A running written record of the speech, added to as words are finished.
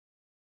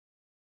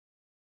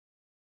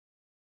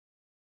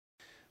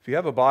If you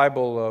have a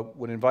Bible,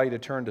 would invite you to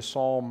turn to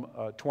Psalm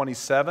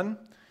 27.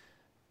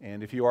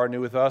 And if you are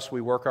new with us, we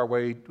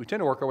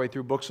tend to work our way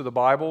through books of the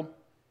Bible.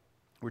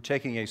 We're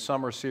taking a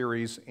summer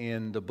series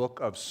in the book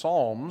of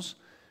Psalms.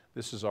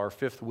 This is our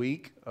 5th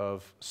week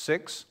of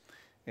 6,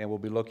 and we'll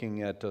be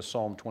looking at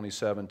Psalm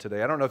 27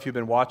 today. I don't know if you've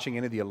been watching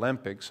any of the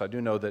Olympics. I do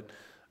know that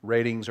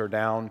ratings are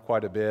down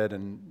quite a bit,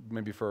 and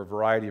maybe for a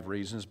variety of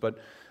reasons, but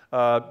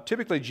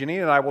typically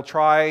Janine and I will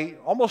try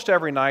almost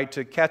every night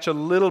to catch a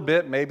little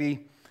bit,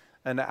 maybe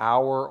an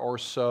hour or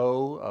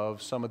so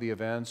of some of the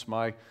events.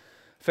 My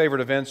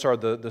favorite events are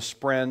the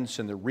sprints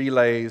and the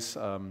relays.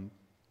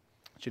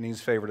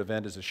 Janine's favorite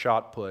event is a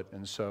shot put,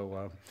 and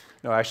so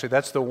no, actually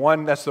that's the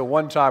one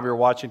time we were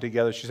watching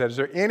together. She said, "Is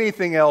there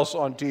anything else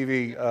on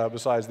TV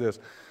besides this?"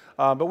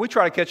 But we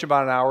try to catch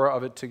about an hour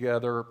of it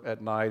together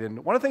at night.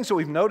 And one of the things that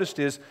we've noticed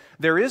is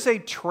there is a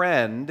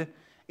trend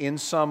in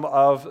some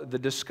of the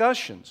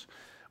discussions.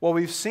 What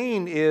we've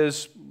seen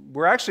is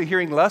we're actually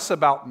hearing less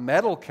about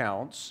medal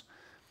counts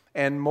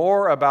and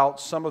more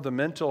about some of the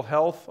mental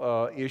health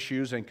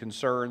issues and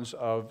concerns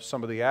of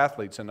some of the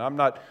athletes. And I'm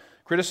not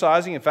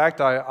criticizing. In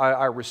fact,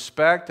 I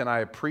respect and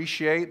I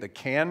appreciate the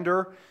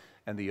candor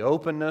and the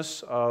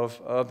openness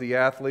of the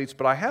athletes,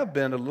 but I have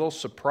been a little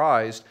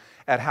surprised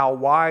at how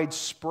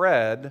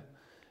widespread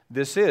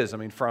this is. I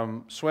mean,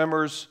 from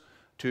swimmers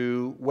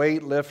to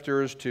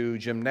weightlifters to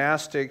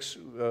gymnastics,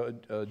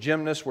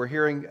 gymnasts, we're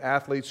hearing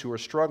athletes who are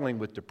struggling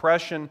with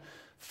depression,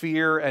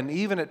 fear, and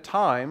even at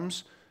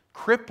times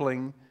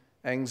crippling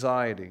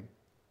anxiety.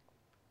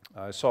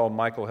 I saw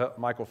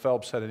Michael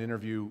Phelps had an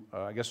interview,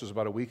 I guess it was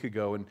about a week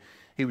ago, and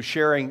he was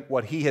sharing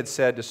what he had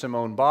said to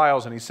Simone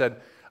Biles, and he said,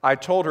 "I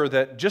told her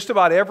that just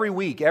about every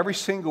week, every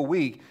single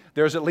week,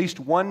 there's at least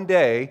one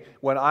day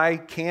when I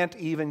can't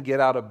even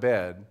get out of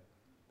bed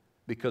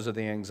because of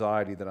the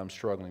anxiety that I'm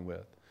struggling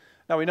with."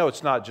 Now, we know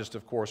it's not just,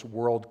 of course,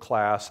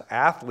 world-class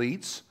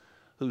athletes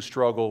who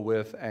struggle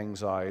with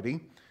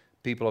anxiety.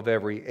 People of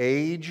every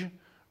age,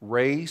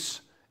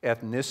 race,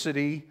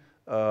 ethnicity,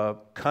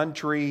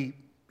 country,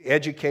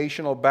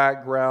 educational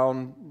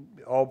background,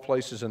 all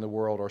places in the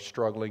world are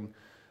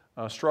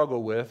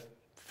struggle with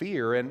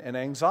fear and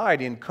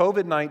anxiety. And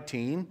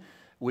COVID-19,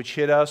 which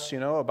hit us,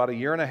 about a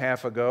year and a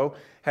half ago,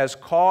 has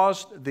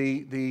caused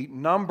the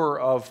number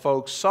of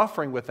folks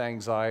suffering with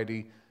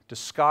anxiety to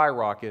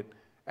skyrocket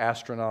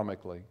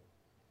astronomically,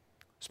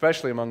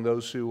 especially among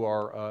those who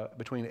are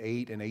between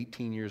 8 and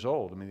 18 years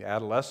old. I mean, the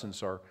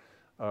adolescents are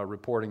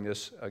reporting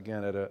this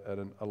again at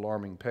an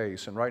alarming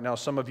pace. And right now,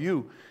 some of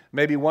you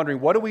may be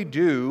wondering, what do we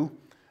do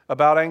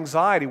about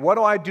anxiety? What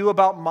do I do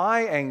about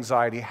my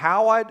anxiety?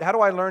 How do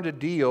I learn to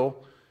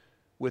deal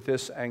with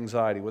this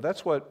anxiety? Well,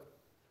 that's what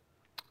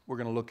we're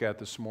going to look at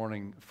this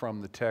morning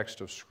from the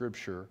text of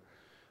Scripture.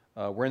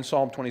 We're in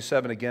Psalm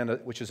 27 again,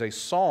 which is a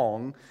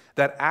song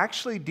that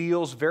actually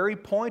deals very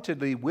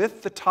pointedly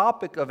with the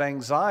topic of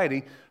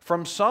anxiety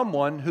from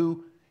someone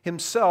who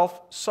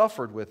himself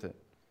suffered with it.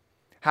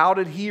 How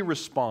did he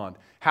respond?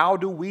 How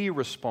do we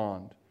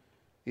respond?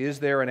 Is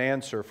there an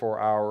answer for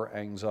our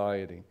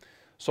anxiety?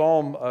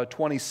 Psalm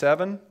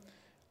 27,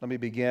 let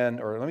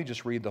me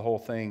just read the whole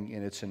thing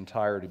in its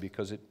entirety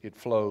because it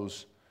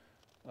flows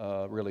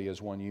really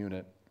as one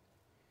unit.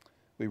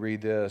 We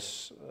read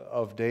this,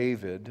 of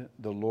David,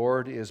 "The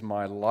Lord is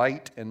my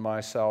light and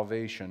my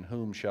salvation,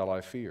 whom shall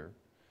I fear?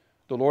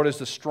 The Lord is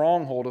the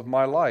stronghold of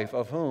my life,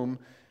 of whom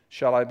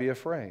shall I be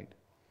afraid?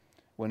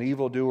 When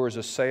evildoers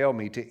assail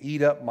me to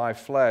eat up my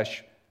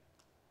flesh,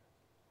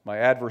 my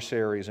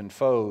adversaries and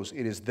foes,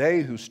 it is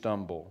they who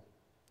stumble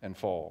and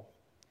fall.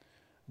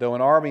 Though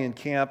an army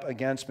encamp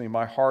against me,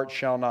 my heart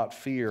shall not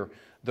fear.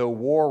 Though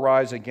war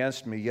rise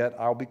against me, yet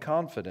I'll be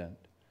confident.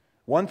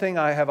 One thing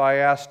I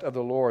asked of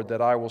the Lord,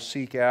 that I will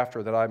seek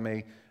after, that I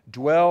may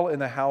dwell in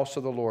the house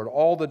of the Lord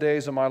all the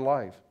days of my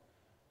life,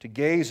 to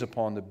gaze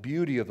upon the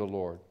beauty of the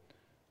Lord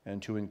and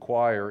to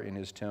inquire in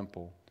His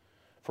temple.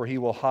 For He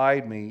will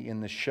hide me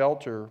in His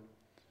shelter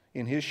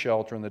in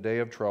the day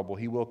of trouble.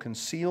 He will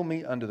conceal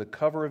me under the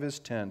cover of His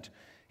tent.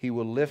 He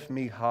will lift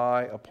me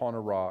high upon a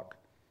rock.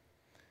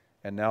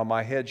 And now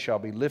my head shall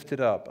be lifted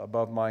up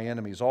above my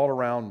enemies all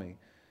around me,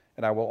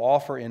 and I will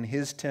offer in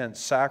His tent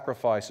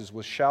sacrifices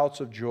with shouts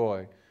of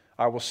joy.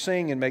 I will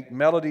sing and make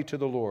melody to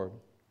the Lord.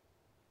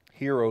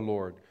 Hear, O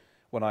Lord,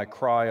 when I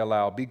cry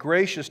aloud. Be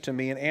gracious to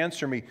me and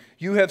answer me.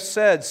 You have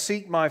said,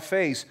 seek my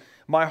face.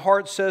 My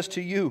heart says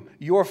to you,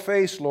 your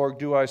face, Lord,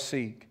 do I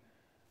seek.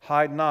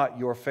 Hide not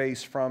your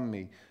face from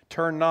me.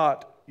 Turn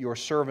not your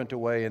servant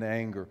away in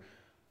anger.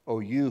 O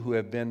you who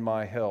have been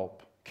my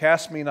help.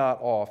 Cast me not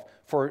off.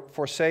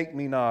 Forsake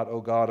me not,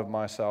 O God of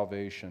my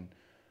salvation.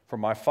 For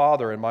my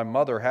father and my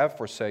mother have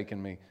forsaken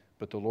me,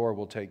 but the Lord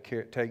will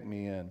take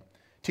me in.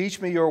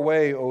 Teach me your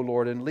way, O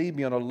Lord, and lead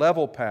me on a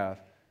level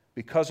path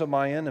because of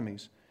my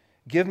enemies.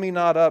 Give me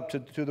not up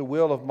to the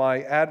will of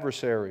my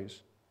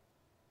adversaries.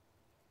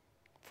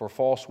 For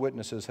false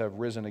witnesses have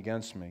risen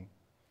against me,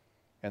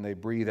 and they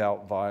breathe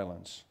out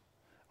violence.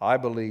 I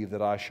believe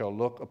that I shall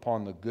look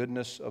upon the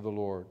goodness of the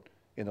Lord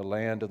in the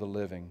land of the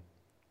living.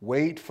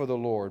 Wait for the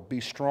Lord.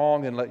 Be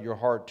strong and let your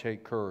heart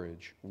take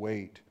courage.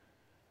 Wait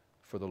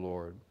for the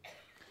Lord.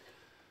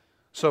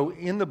 So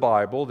in the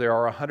Bible, there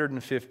are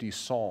 150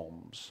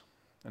 Psalms.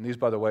 And these,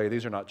 by the way,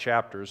 these are not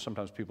chapters.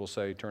 Sometimes people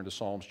say turn to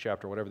Psalms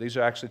chapter, whatever. These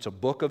are actually, it's a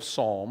book of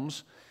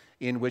Psalms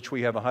in which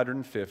we have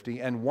 150.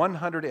 And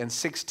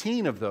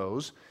 116 of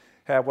those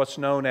have what's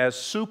known as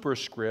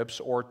superscripts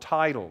or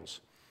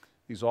titles.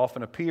 These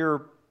often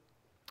appear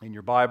in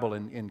your Bible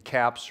in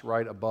caps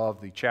right above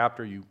the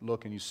chapter. You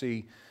look and you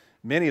see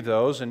many of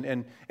those.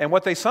 And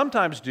what they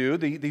sometimes do,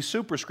 these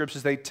superscripts,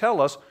 is they tell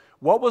us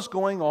what was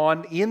going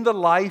on in the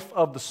life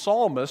of the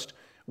psalmist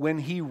when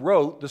he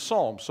wrote the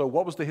psalm. So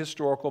what was the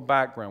historical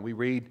background? We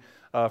read,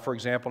 for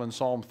example, in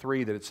Psalm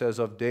 3 that it says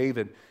of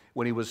David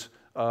when he was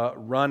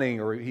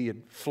running or he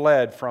had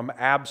fled from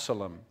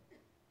Absalom.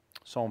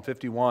 Psalm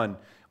 51,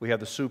 we have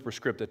the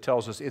superscript that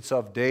tells us it's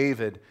of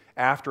David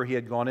after he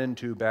had gone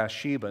into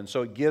Bathsheba. And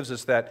so it gives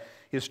us that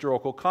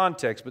historical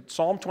context. But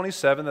Psalm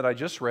 27 that I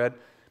just read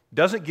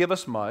doesn't give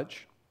us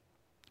much.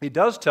 It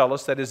does tell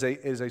us that it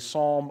is a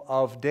psalm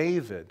of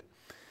David.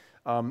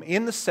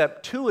 In the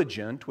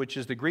Septuagint, which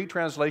is the Greek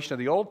translation of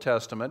the Old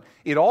Testament,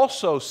 it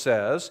also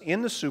says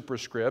in the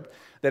superscript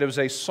that it was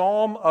a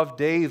psalm of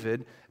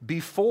David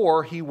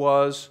before he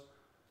was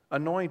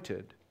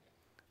anointed.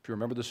 If you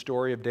remember the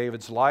story of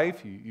David's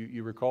life,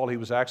 you recall he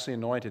was actually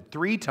anointed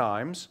 3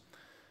 times.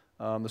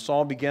 The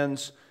psalm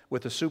begins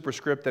with a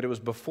superscript that it was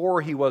before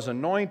he was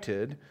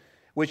anointed,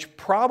 which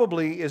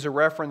probably is a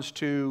reference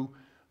to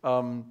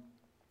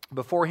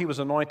before he was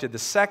anointed the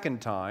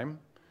second time,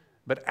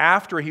 but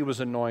after he was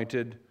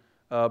anointed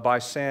by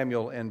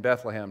Samuel in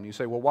Bethlehem. You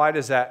say, well, why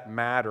does that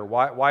matter?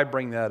 Why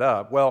bring that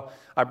up? Well,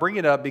 I bring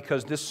it up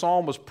because this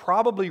psalm was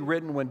probably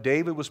written when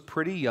David was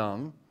pretty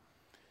young,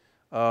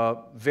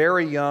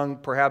 very young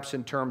perhaps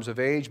in terms of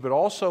age, but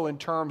also in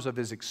terms of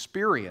his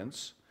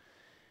experience.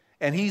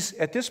 And he's,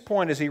 at this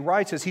point as he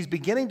writes this, he's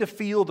beginning to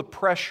feel the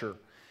pressure.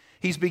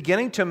 He's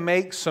beginning to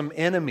make some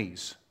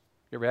enemies.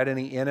 You ever had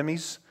any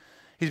enemies?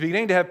 He's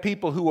beginning to have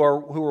people who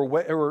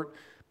are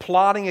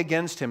plotting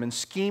against him and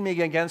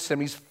scheming against him.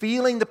 He's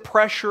feeling the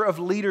pressure of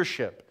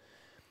leadership.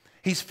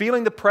 He's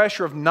feeling the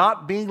pressure of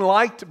not being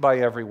liked by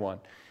everyone.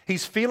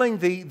 He's feeling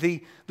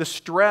the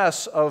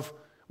stress of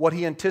what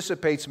he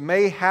anticipates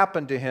may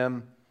happen to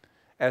him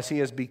as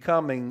he is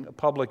becoming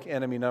public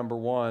enemy number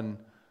one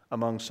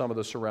among some of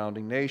the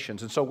surrounding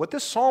nations. And so what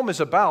this psalm is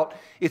about,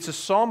 it's a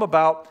psalm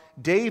about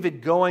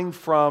David going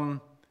from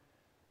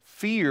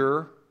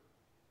fear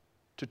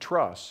to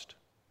trust.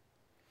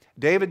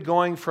 David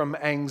going from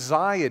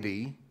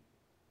anxiety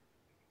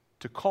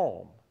to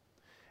calm.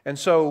 And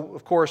so,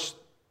 of course,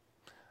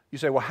 you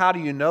say, well, how do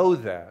you know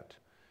that?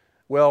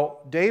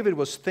 Well, David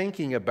was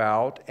thinking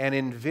about and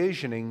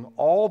envisioning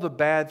all the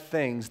bad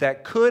things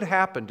that could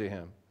happen to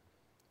him.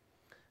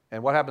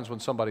 And what happens when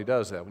somebody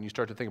does that? When you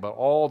start to think about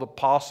all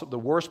the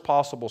worst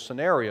possible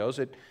scenarios,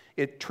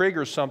 it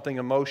triggers something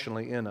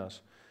emotionally in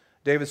us.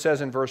 David says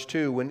in verse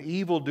 2, when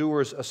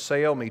evildoers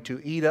assail me to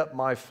eat up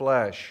my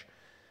flesh.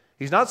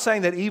 He's not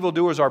saying that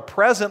evildoers are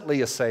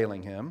presently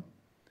assailing him.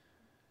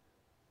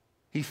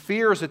 He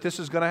fears that this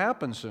is going to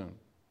happen soon.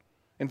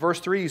 In verse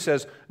 3 he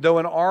says, though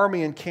an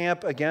army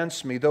encamp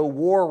against me, though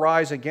war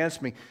rise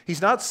against me.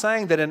 He's not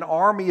saying that an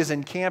army is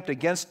encamped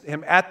against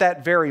him at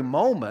that very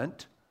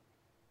moment,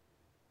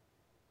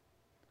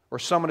 or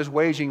someone is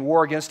waging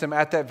war against him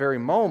at that very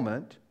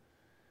moment,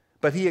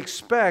 but he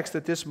expects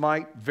that this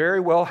might very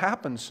well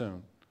happen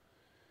soon.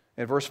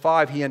 In verse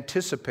 5, he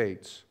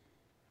anticipates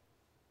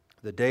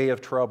the day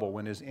of trouble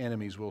when his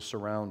enemies will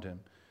surround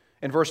him.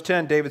 In verse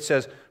 10, David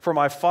says, for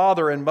my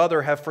father and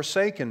mother have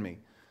forsaken me.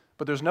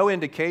 But there's no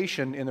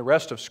indication in the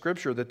rest of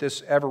Scripture that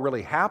this ever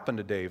really happened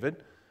to David.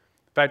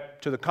 In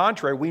fact, to the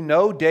contrary, we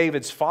know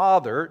David's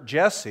father,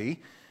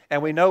 Jesse,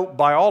 and we know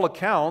by all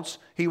accounts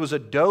he was a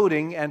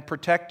doting and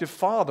protective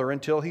father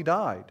until he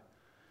died.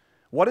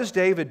 What is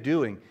David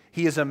doing?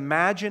 He is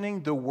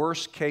imagining the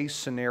worst case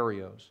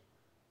scenarios.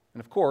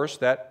 And of course,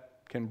 that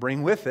can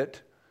bring with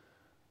it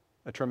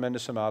a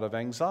tremendous amount of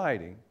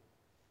anxiety.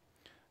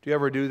 Do you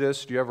ever do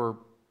this? Do you ever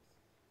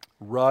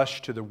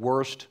rush to the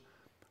worst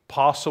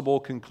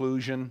possible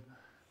conclusion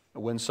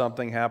when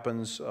something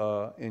happens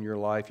in your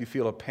life? You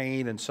feel a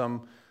pain in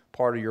some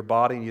part of your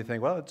body and you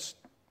think, well,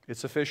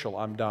 it's official,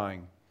 I'm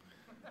dying.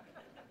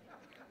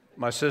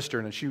 My sister,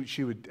 and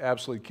she would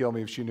absolutely kill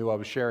me if she knew I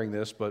was sharing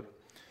this, but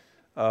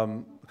a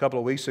couple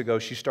of weeks ago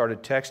she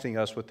started texting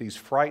us with these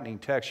frightening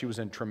texts. She was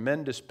in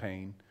tremendous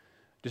pain,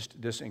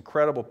 just this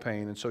incredible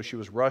pain, and so she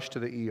was rushed to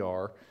the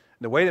ER.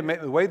 And the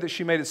way that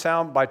she made it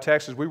sound by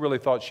text is we really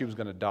thought she was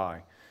going to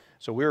die.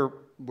 So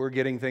we're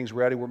getting things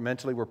ready.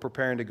 We're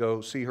preparing to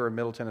go see her in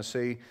Middle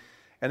Tennessee.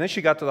 And then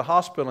she got to the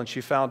hospital and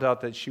she found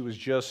out that she was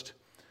just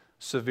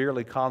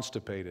severely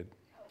constipated.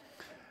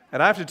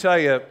 And I have to tell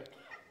you,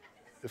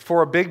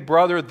 for a big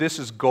brother, this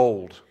is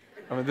gold.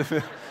 I mean,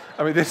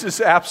 this is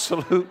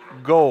absolute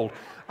gold.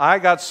 I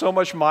got so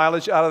much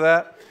mileage out of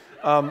that.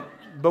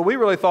 But we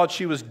really thought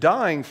she was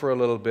dying for a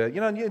little bit.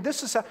 You know,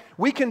 this is how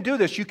we can do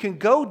this. You can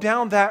go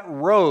down that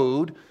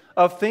road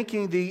of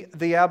thinking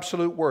the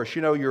absolute worst.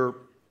 You know,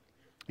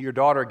 your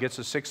daughter gets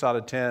a 6 out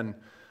of 10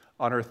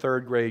 on her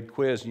third grade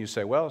quiz, and you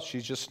say, well,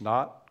 she's just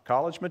not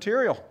college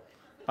material.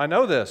 I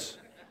know this.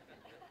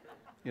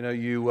 You know,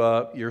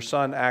 your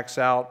son acts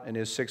out in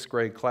his 6th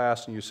grade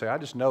class, and you say, I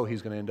just know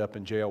he's going to end up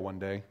in jail one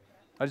day.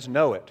 I just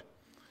know it.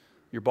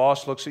 Your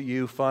boss looks at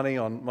you funny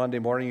on Monday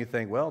morning, you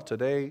think, well,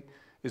 today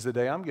is the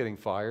day I'm getting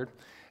fired.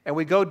 And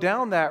we go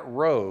down that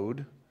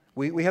road.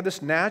 We have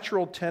this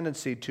natural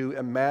tendency to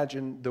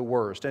imagine the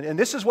worst. And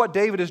this is what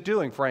David is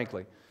doing,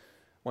 frankly.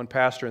 One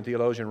pastor and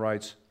theologian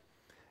writes,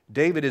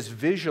 David is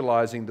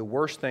visualizing the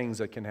worst things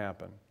that can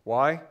happen.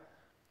 Why?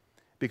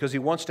 Because he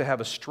wants to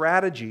have a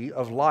strategy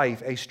of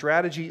life, a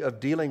strategy of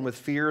dealing with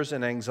fears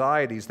and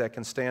anxieties that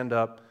can stand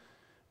up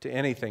to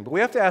anything. But we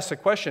have to ask the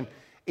question,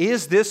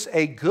 is this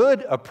a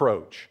good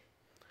approach?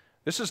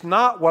 This is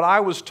not what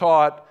I was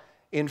taught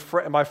in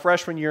my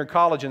freshman year in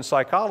college in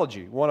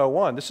Psychology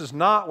 101. This is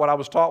not what I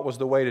was taught was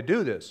the way to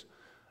do this.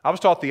 I was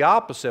taught the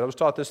opposite. I was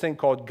taught this thing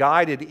called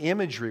guided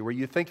imagery, where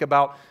you think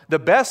about the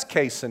best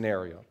case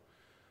scenario.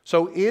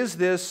 So is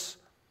this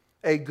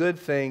a good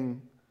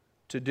thing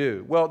to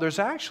do? Well, there's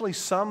actually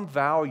some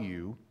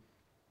value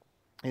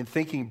in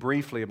thinking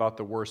briefly about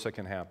the worst that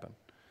can happen.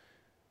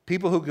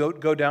 People who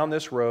go down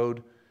this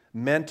road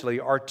mentally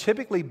are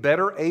typically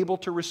better able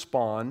to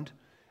respond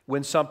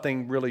when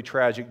something really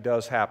tragic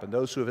does happen.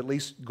 Those who have at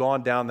least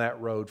gone down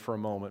that road for a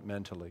moment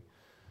mentally.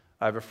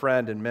 I have a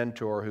friend and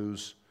mentor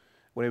who's,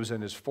 when he was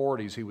in his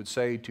 40s, he would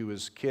say to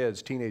his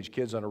kids, teenage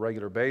kids on a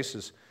regular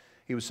basis,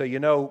 he would say, you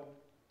know,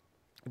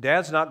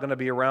 Dad's not going to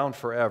be around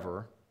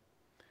forever.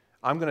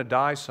 I'm going to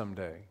die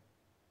someday,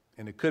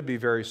 and it could be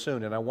very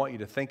soon, and I want you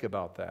to think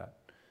about that.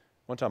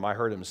 One time I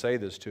heard him say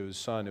this to his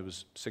son, who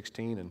was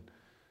 16, and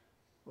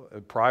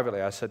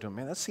privately I said to him,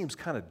 man, that seems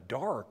kind of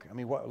dark. I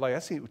mean,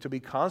 to be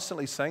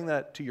constantly saying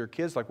that to your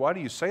kids, like, why do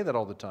you say that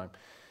all the time?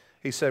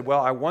 He said, well,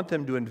 I want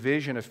them to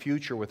envision a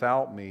future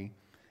without me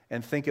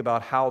and think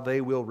about how they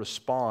will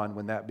respond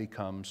when that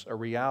becomes a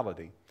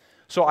reality.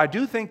 So I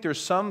do think there's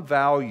some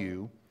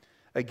value,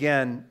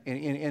 again,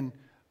 in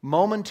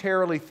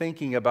momentarily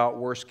thinking about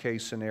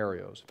worst-case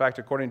scenarios. In fact,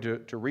 according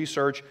to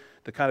research,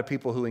 the kind of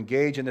people who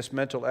engage in this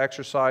mental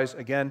exercise,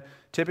 again,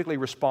 typically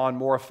respond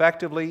more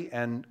effectively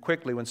and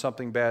quickly when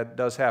something bad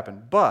does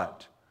happen.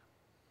 But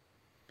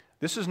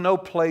this is no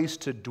place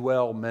to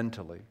dwell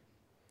mentally.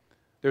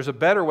 There's a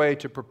better way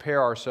to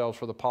prepare ourselves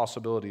for the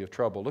possibility of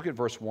trouble. Look at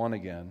verse 1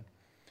 again.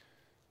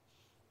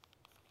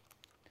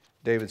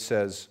 David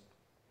says,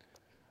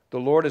 the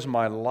Lord is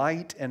my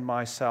light and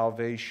my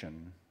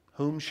salvation.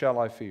 Whom shall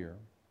I fear?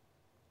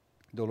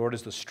 The Lord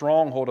is the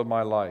stronghold of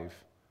my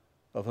life.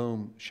 Of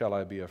whom shall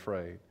I be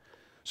afraid?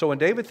 So when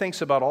David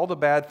thinks about all the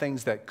bad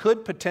things that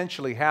could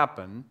potentially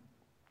happen,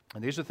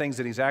 and these are things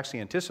that he's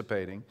actually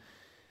anticipating,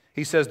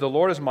 he says, the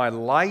Lord is my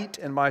light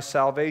and my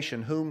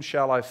salvation. Whom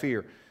shall I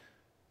fear?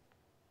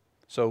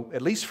 So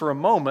at least for a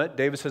moment,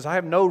 David says, I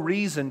have no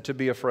reason to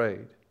be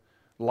afraid.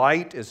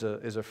 Light is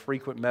a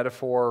frequent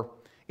metaphor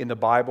in the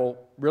Bible,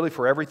 really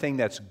for everything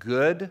that's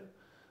good,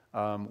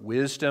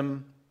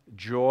 wisdom,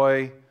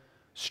 joy,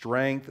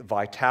 strength,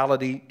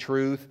 vitality,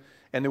 truth.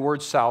 And the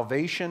word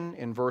salvation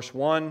in verse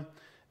 1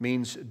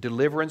 means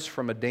deliverance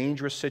from a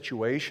dangerous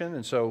situation.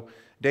 And so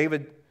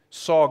David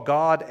saw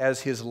God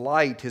as his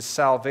light, his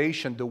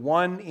salvation, the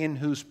one in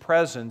whose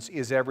presence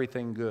is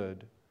everything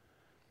good.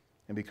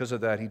 And because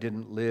of that, he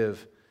didn't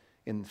live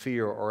in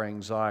fear or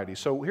anxiety.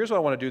 So here's what I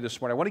want to do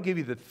this morning. I want to give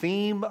you the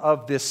theme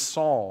of this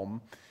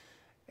psalm,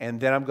 and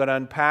then I'm going to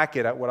unpack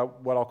it at what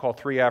I'll call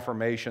 3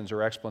 affirmations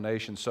or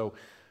explanations. So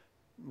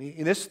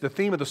the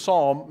theme of the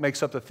psalm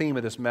makes up the theme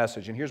of this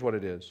message, and here's what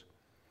it is.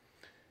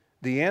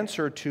 The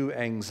answer to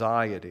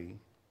anxiety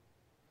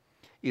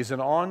is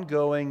an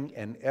ongoing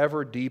and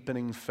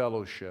ever-deepening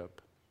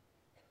fellowship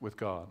with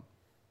God.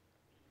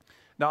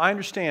 Now, I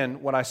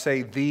understand when I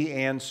say the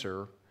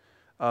answer,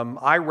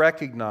 I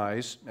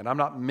recognize, and I'm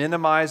not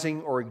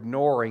minimizing or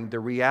ignoring the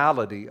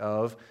reality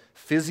of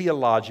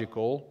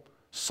physiological,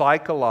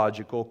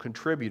 psychological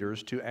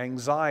contributors to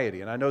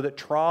anxiety. And I know that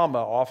trauma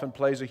often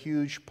plays a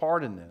huge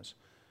part in this.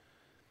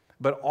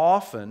 But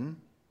often,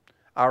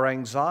 our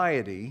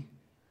anxiety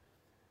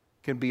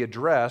can be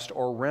addressed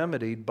or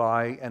remedied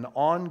by an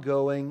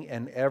ongoing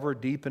and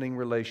ever-deepening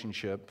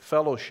relationship,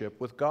 fellowship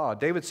with God.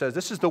 David says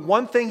this is the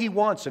one thing he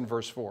wants in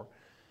verse 4.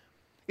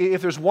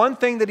 If there's one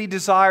thing that he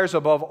desires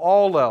above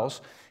all else,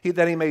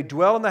 that he may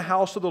dwell in the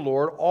house of the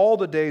Lord all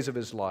the days of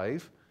his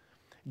life,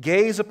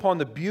 gaze upon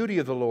the beauty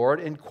of the Lord,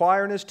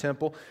 inquire in his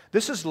temple.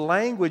 This is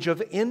language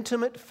of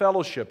intimate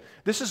fellowship.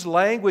 This is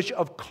language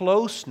of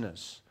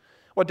closeness.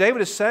 What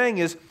David is saying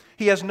is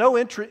he has no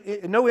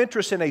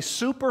interest in a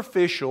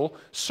superficial,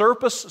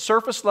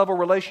 surface-level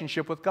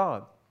relationship with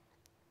God.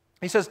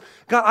 He says,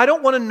 God, I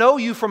don't want to know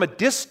you from a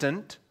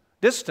distance.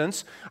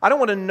 I don't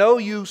want to know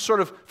you sort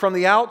of from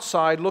the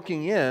outside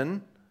looking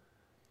in.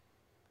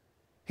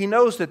 He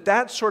knows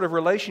that sort of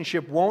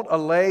relationship won't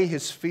allay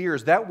his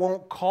fears. That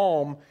won't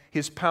calm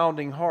his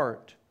pounding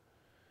heart.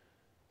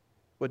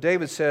 What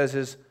David says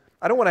is,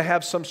 I don't want to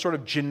have some sort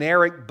of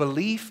generic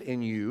belief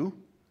in you.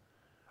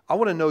 I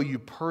want to know you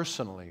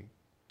personally.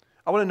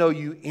 I want to know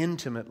you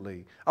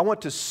intimately. I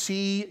want to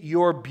see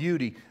your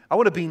beauty. I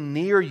want to be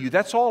near you.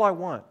 That's all I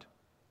want.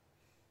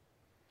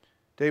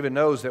 David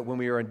knows that when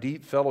we are in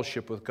deep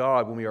fellowship with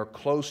God, when we are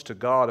close to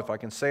God, if I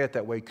can say it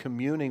that way,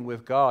 communing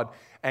with God,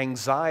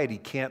 anxiety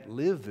can't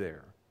live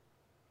there.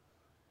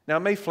 Now,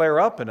 it may flare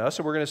up in us,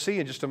 and we're going to see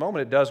in just a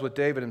moment it does with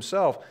David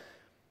himself,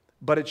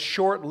 but it's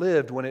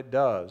short-lived when it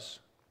does.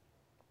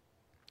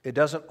 It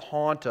doesn't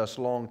haunt us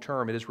long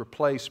term. It is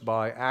replaced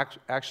by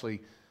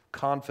actually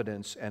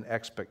confidence and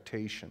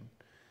expectation.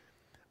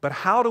 But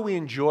how do we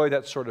enjoy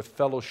that sort of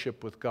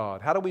fellowship with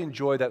God? How do we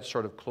enjoy that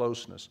sort of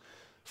closeness?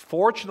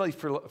 Fortunately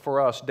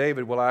for us,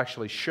 David will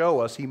actually show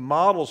us, he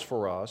models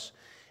for us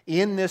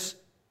in this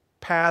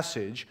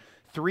passage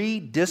 3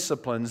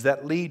 disciplines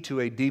that lead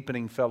to a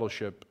deepening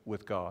fellowship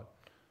with God.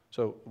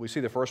 So we see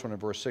the first one in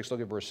verse 6.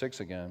 Look at verse 6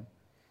 again.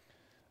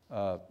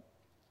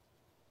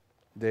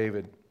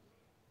 David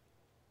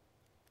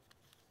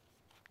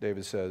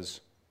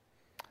says,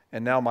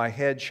 "And now my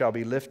head shall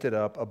be lifted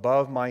up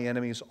above my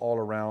enemies all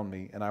around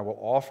me, and I will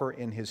offer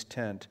in his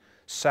tent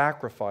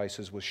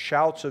sacrifices with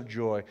shouts of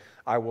joy.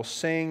 I will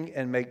sing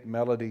and make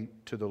melody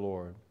to the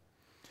Lord."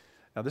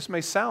 Now this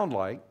may sound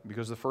like,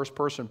 because the first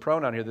person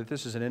pronoun here, that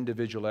this is an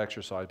individual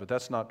exercise, but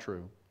that's not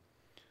true.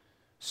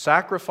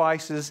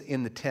 Sacrifices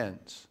in the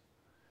tent,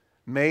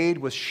 made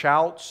with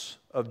shouts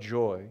of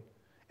joy,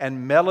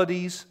 and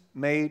melodies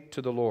made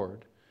to the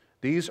Lord.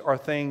 These are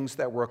things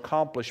that were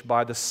accomplished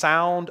by the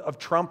sound of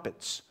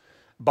trumpets,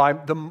 by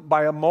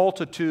a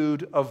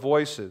multitude of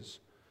voices.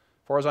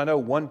 As far as I know,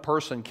 one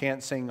person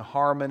can't sing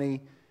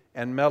harmony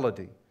and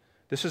melody.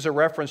 This is a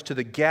reference to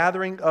the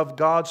gathering of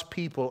God's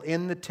people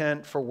in the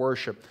tent for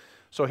worship.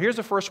 So here's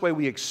the first way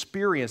we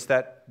experience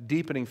that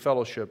deepening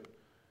fellowship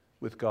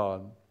with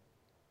God.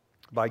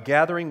 By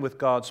gathering with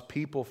God's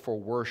people for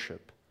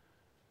worship,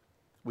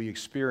 we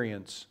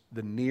experience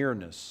the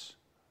nearness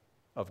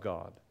of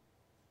God.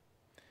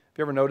 Have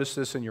you ever noticed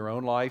this in your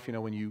own life? You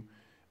know, when you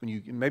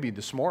maybe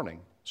this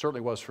morning,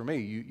 certainly was for me,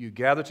 you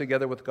gather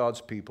together with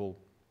God's people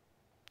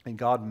and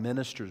God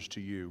ministers to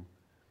you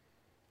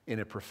in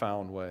a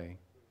profound way.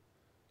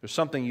 There's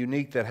something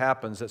unique that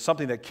happens, that's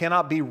something that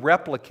cannot be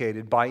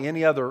replicated by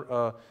any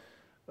other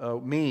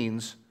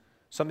means.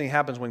 Something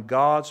happens when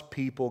God's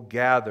people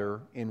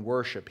gather in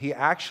worship. He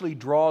actually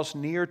draws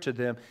near to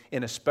them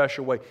in a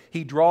special way.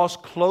 He draws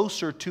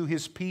closer to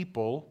His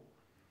people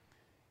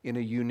in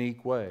a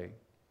unique way.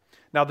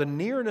 Now, the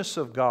nearness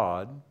of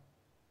God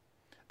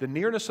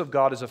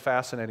is a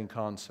fascinating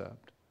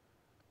concept.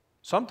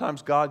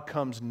 Sometimes God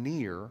comes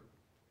near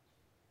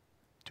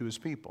to His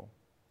people.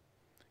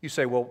 You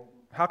say, well,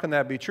 how can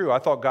that be true? I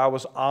thought God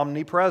was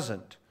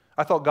omnipresent.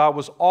 I thought God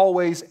was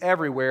always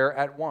everywhere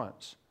at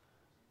once.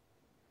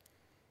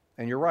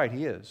 And you're right,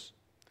 He is.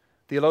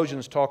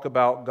 Theologians talk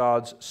about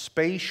God's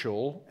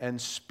spatial and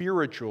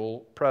spiritual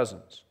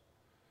presence.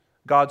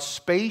 God's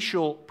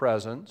spatial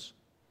presence,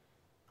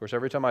 of course,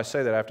 every time I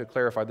say that, I have to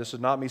clarify, this is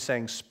not me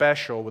saying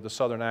special with a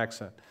southern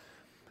accent.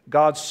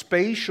 God's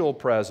spatial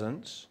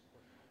presence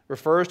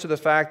refers to the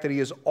fact that He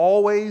is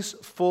always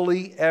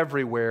fully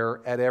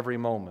everywhere at every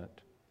moment.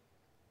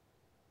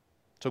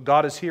 So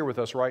God is here with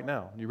us right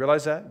now. You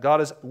realize that?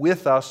 God is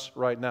with us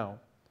right now.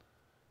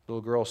 A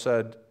little girl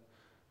said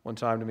one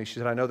time to me, she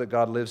said, I know that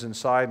God lives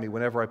inside me.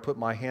 Whenever I put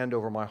my hand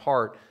over my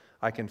heart,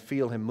 I can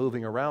feel Him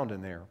moving around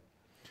in there.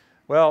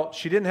 Well,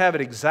 she didn't have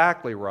it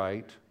exactly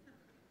right,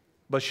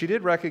 but she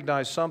did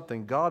recognize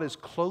something. God is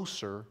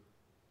closer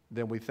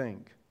than we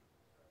think.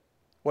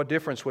 What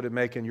difference would it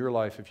make in your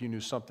life if you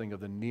knew something of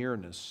the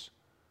nearness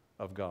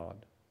of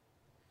God?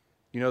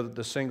 You know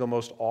the single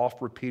most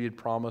oft-repeated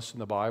promise in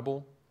the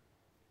Bible?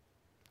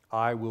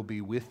 I will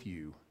be with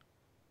you,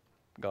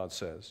 God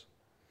says.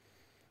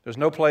 There's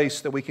no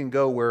place that we can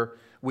go where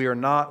we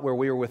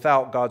are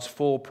without God's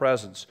full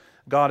presence.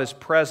 God is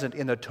present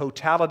in the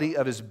totality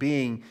of His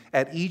being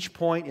at each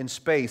point in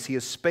space. He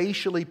is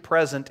spatially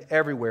present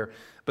everywhere.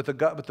 But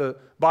the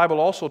Bible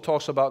also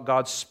talks about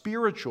God's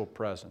spiritual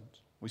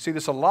presence. We see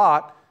this a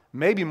lot,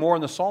 maybe more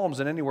in the Psalms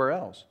than anywhere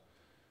else.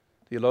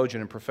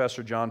 Theologian and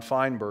Professor John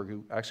Feinberg,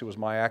 who actually was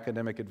my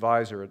academic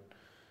advisor at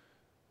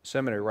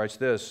seminary, writes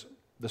this: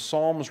 the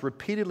Psalms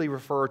repeatedly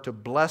refer to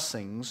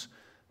blessings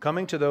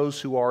coming to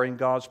those who are in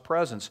God's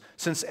presence.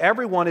 Since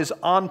everyone is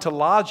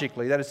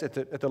ontologically, that is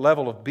at the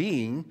level of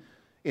being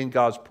in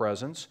God's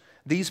presence,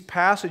 these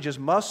passages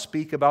must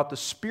speak about the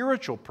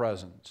spiritual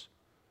presence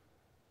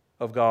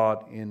of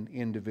God in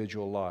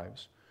individual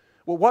lives.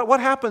 Well, what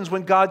happens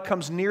when God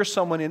comes near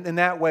someone in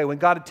that way, when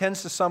God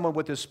attends to someone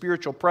with His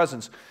spiritual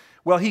presence?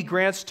 Well, He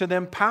grants to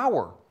them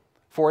power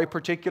for a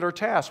particular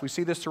task. We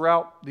see this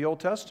throughout the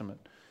Old Testament.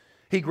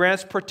 He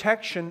grants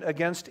protection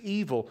against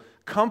evil,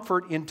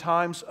 comfort in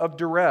times of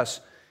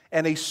duress,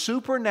 and a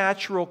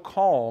supernatural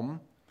calm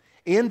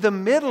in the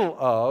middle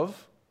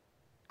of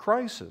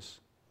crisis.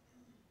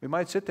 We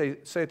might say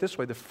it this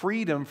way: the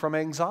freedom from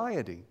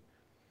anxiety.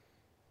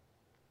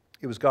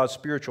 It was God's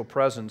spiritual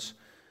presence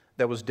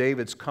that was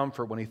David's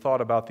comfort when he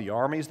thought about the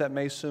armies that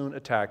may soon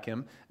attack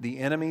him, the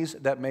enemies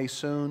that may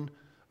soon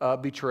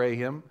betray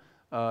him,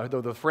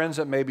 the friends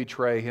that may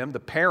betray him, the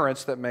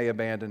parents that may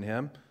abandon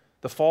him,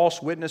 the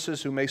false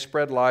witnesses who may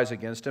spread lies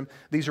against him.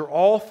 These are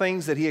all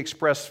things that he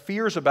expressed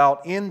fears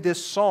about in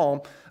this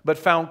psalm, but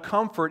found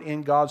comfort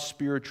in God's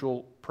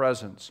spiritual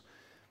presence.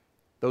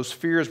 Those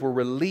fears were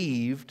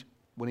relieved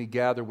when he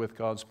gathered with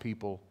God's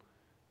people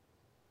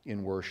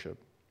in worship.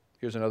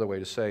 Here's another way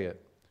to say it.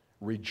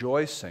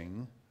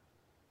 Rejoicing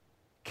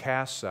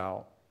casts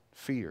out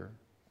fear.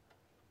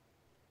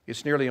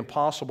 It's nearly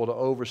impossible to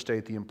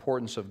overstate the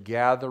importance of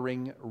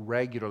gathering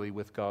regularly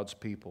with God's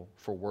people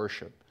for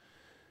worship.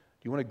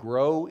 Do you want to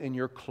grow in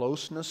your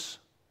closeness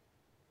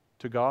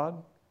to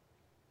God?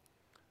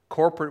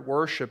 Corporate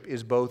worship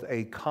is both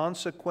a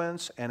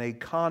consequence and a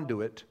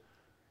conduit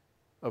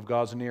of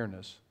God's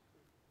nearness.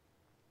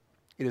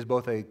 It is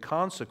both a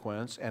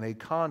consequence and a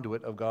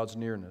conduit of God's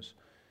nearness.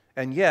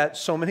 And yet,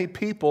 so many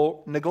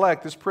people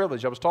neglect this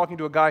privilege. I was talking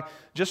to a guy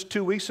just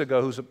 2 weeks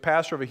ago who's a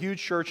pastor of a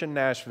huge church in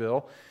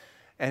Nashville,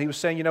 and he was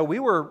saying, we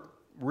were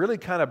really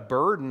kind of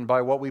burdened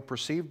by what we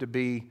perceived to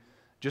be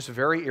just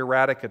very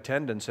erratic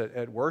attendance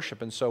at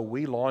worship. And so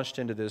we launched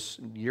into this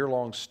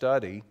year-long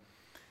study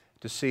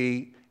to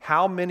see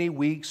how many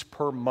weeks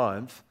per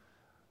month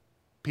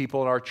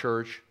people in our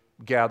church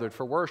gathered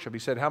for worship. He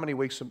said, how many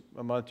weeks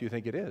a month do you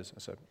think it is? I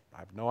said, I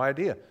have no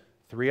idea.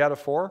 3 out of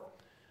 4?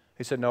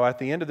 He said, no, at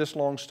the end of this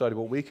long study,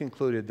 what we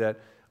concluded that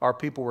our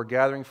people were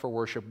gathering for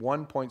worship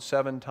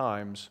 1.7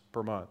 times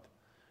per month.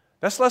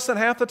 That's less than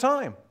half the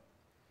time.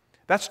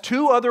 That's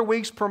 2 other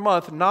weeks per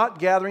month not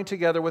gathering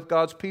together with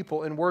God's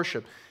people in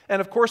worship.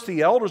 And of course,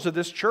 the elders of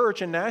this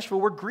church in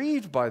Nashville were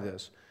grieved by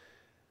this.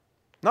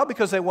 Not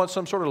because they want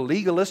some sort of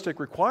legalistic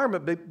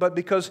requirement, but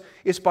because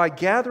it's by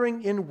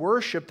gathering in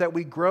worship that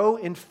we grow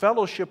in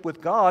fellowship with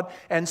God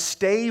and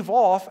stave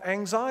off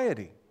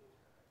anxiety.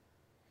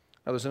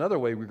 Now, there's another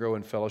way we grow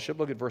in fellowship.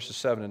 Look at verses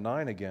 7 and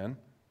 9 again.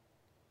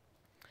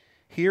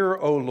 Hear,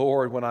 O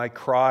Lord, when I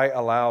cry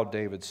aloud,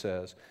 David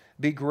says.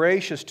 Be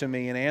gracious to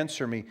me and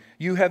answer me.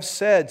 You have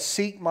said,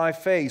 seek my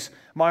face.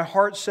 My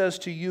heart says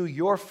to you,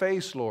 your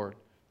face, Lord,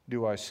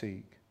 do I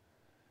seek.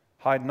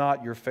 Hide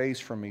not your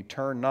face from me.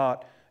 Turn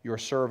not your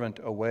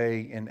servant away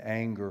in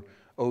anger.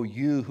 O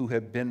you who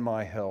have been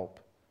my help.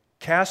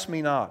 Cast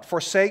me not,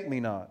 forsake me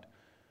not,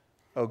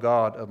 O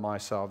God of my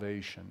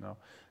salvation. Now,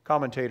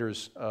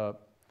 commentators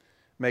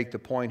make the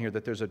point here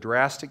that there's a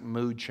drastic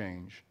mood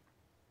change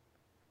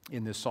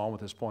in this psalm at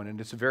this point, and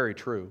it's very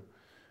true.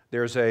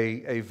 There's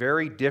a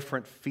very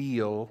different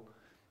feel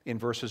in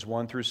verses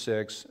 1 through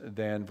 6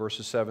 than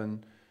verses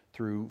 7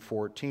 through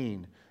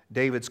 14.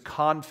 David's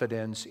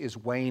confidence is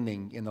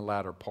waning in the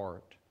latter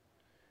part.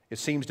 It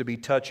seems to be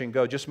touch and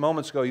go. Just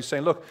moments ago, he's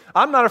saying, look,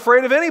 I'm not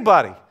afraid of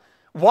anybody.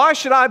 Why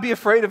should I be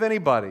afraid of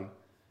anybody?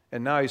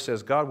 And now he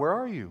says, God, where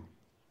are you?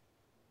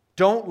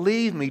 Don't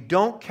leave me.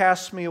 Don't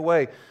cast me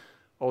away.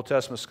 Old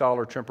Testament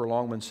scholar Tremper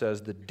Longman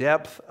says, the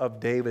depth of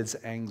David's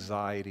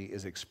anxiety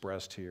is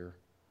expressed here.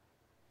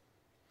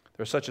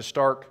 There's such a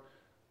stark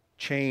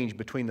change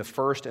between the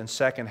first and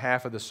second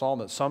half of the psalm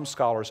that some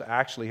scholars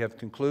actually have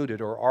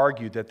concluded or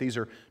argued that these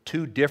are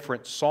 2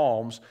 different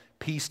psalms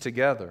pieced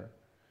together.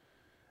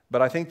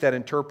 But I think that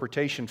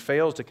interpretation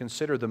fails to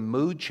consider the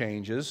mood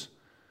changes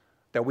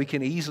that we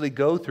can easily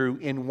go through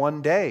in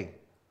one day.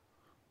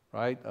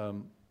 Right?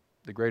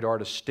 The great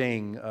artist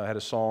Sting had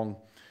a song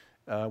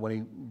when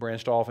he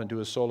branched off into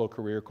his solo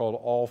career called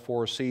All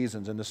Four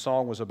Seasons. And the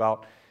song was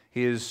about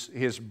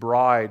his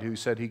bride who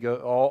said she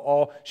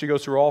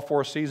goes through all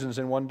 4 seasons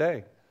in one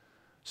day.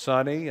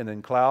 Sunny and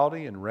then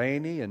cloudy and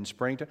rainy and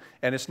springtime.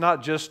 And it's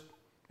not just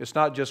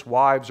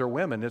wives or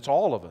women, it's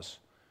all of us.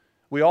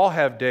 We all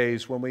have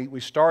days when we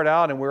start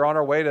out and we're on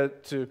our way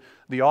to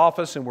the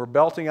office and we're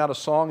belting out a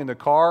song in the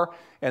car,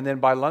 and then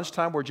by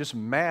lunchtime we're just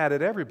mad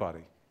at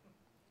everybody.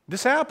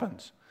 This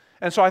happens.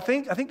 And so I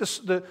think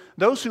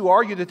those who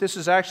argue that this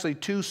is actually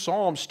 2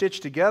 psalms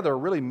stitched together are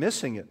really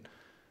missing it.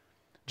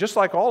 Just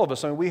like all of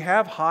us, we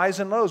have highs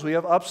and lows, we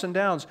have ups and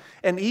downs,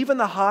 and even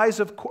the highs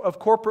of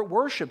corporate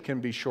worship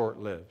can be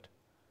short-lived.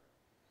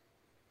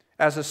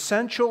 As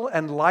essential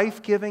and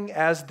life-giving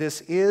as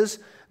this is,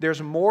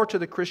 there's more to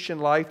the Christian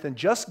life than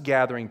just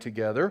gathering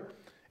together,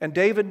 and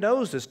David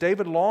knows this.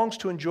 David longs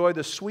to enjoy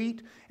the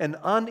sweet and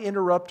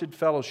uninterrupted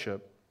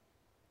fellowship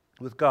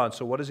with God.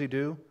 So what does he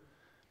do?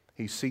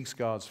 He seeks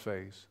God's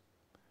face.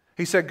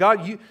 He said,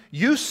 God,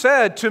 you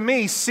said to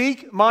me,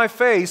 seek my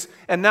face,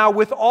 and now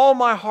with all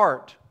my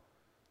heart,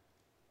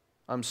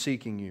 I'm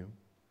seeking you.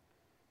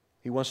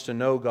 He wants to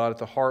know God at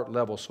the heart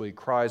level, so he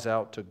cries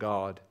out to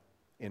God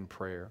in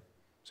prayer.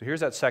 So here's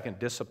that second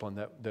discipline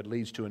that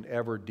leads to an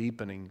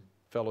ever-deepening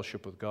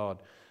fellowship with God.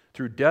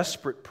 Through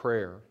desperate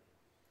prayer,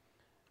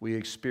 we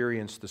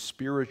experience the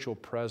spiritual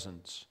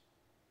presence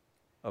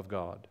of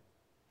God.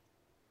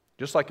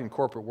 Just like in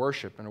corporate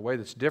worship, in a way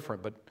that's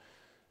different, but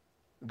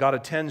God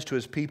attends to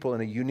his people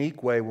in a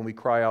unique way when we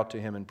cry out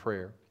to him in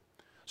prayer.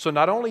 So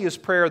not only is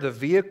prayer the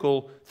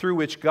vehicle through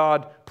which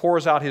God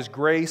pours out his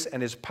grace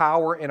and his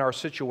power in our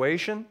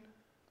situation,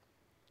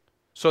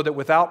 so that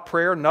without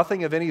prayer,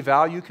 nothing of any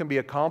value can be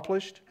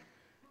accomplished.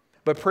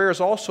 But prayer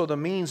is also the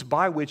means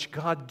by which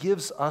God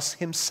gives us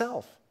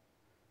Himself.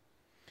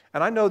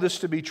 And I know this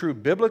to be true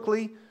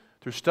biblically,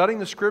 through studying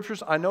the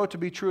Scriptures. I know it to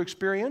be true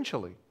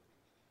experientially.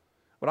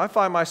 When I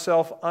find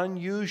myself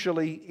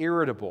unusually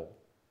irritable,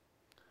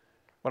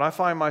 when I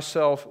find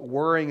myself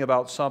worrying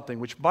about something,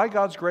 which by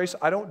God's grace,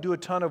 I don't do a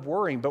ton of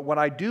worrying, but when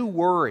I do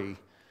worry,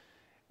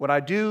 when I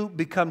do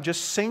become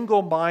just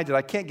single-minded,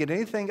 I can't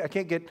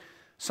get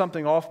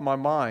something off my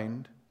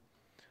mind,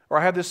 or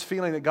I have this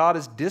feeling that God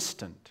is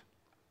distant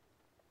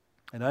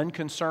and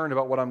unconcerned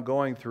about what I'm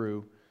going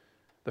through,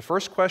 the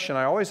first question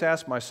I always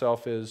ask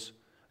myself is,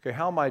 okay,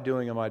 how am I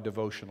doing in my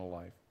devotional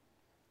life?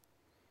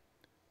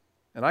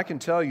 And I can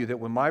tell you that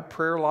when my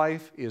prayer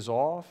life is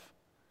off,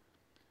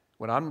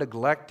 when I'm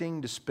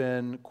neglecting to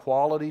spend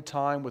quality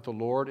time with the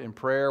Lord in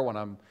prayer, when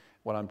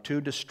I'm too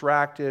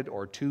distracted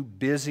or too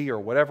busy or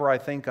whatever I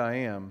think I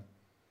am,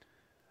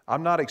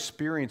 I'm not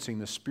experiencing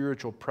the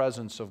spiritual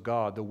presence of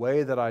God the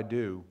way that I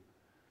do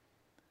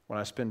when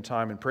I spend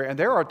time in prayer. And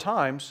there are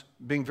times,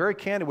 being very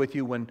candid with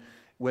you,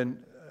 when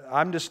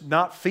I'm just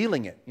not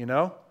feeling it,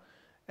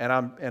 and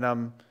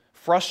I'm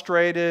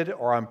frustrated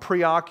or I'm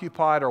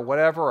preoccupied or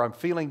whatever, or I'm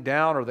feeling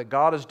down or that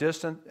God is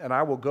distant, and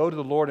I will go to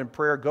the Lord in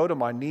prayer, go to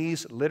my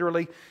knees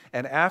literally,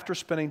 and after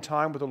spending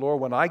time with the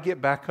Lord, when I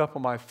get back up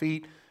on my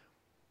feet,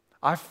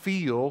 I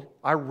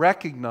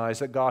recognize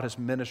that God has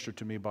ministered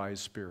to me by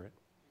His Spirit.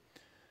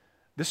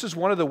 This is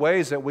one of the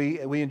ways that we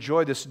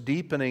enjoy this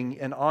deepening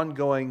and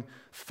ongoing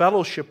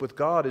fellowship with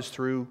God is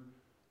through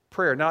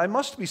prayer. Now, it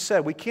must be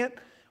said, we can't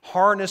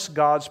harness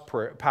God's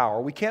power.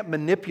 We can't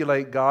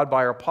manipulate God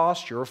by our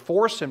posture or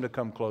force Him to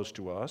come close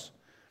to us.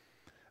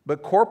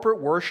 But corporate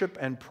worship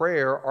and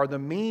prayer are the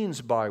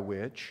means by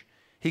which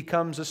He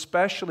comes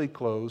especially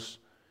close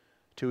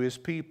to His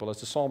people. As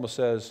the psalmist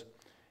says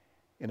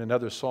in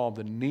another psalm,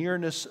 the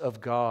nearness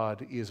of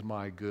God is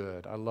my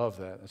good. I love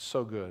that. It's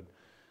so good.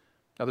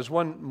 Now, there's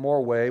one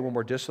more way, one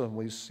more discipline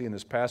we see in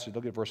this passage.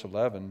 Look at verse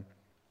 11.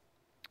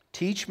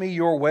 Teach me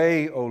your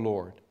way, O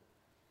Lord,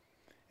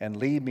 and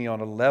lead me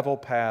on a level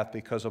path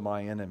because of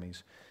my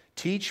enemies.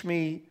 Teach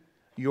me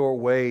your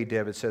way,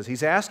 David says.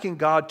 He's asking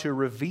God to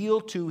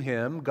reveal to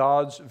him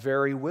God's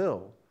very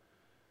will.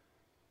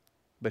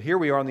 But here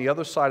we are on the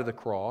other side of the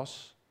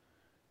cross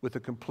with the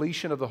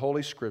completion of the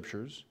Holy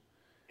Scriptures,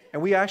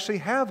 and we actually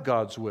have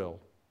God's will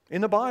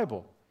in the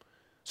Bible.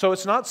 So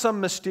it's not some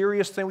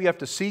mysterious thing we have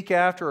to seek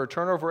after or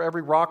turn over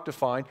every rock to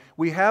find.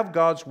 We have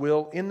God's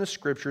will in the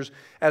Scriptures.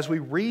 As we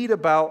read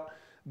about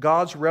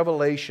God's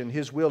revelation,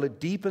 His will, it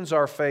deepens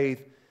our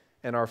faith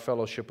and our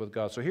fellowship with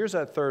God. So here's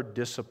that third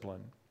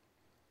discipline.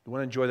 We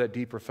want to enjoy that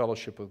deeper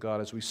fellowship with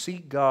God. As we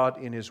seek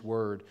God in His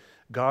Word,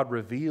 God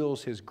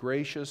reveals His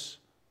gracious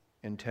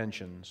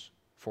intentions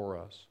for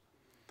us.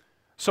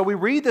 So we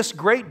read this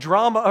great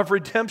drama of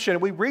redemption,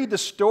 and we read the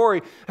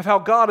story of how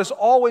God has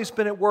always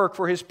been at work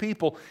for His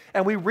people,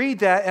 and we read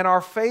that, and our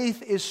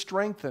faith is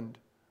strengthened.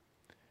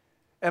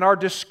 And our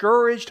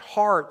discouraged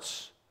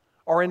hearts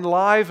are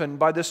enlivened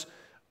by this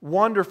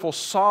wonderful,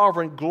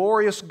 sovereign,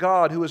 glorious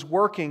God who is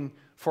working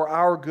for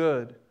our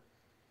good.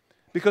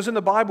 Because in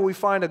the Bible we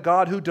find a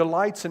God who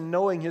delights in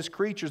knowing His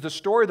creatures. The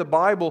story of the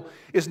Bible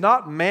is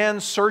not man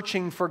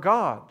searching for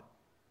God,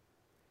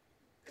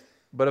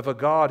 but of a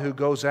God who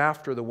goes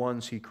after the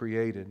ones He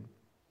created,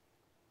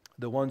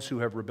 the ones who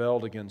have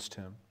rebelled against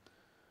Him,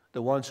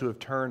 the ones who have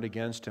turned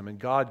against Him. And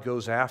God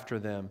goes after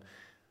them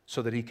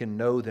so that He can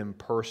know them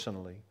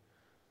personally,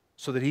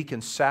 so that He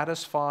can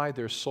satisfy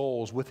their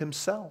souls with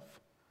Himself,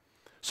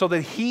 so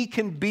that He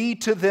can be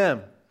to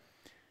them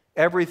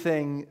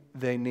everything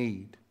they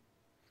need.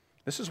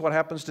 This is what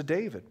happens to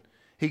David.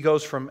 He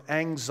goes from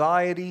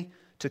anxiety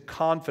to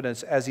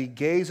confidence as he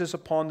gazes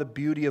upon the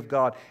beauty of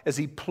God, as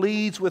he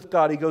pleads with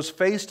God. He goes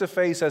face to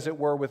face, as it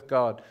were, with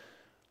God.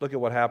 Look at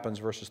what happens,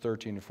 verses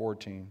 13 and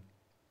 14.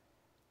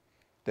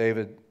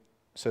 David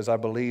says, I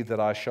believe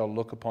that I shall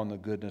look upon the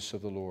goodness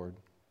of the Lord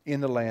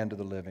in the land of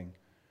the living.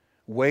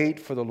 Wait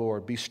for the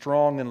Lord. Be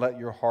strong and let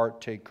your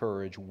heart take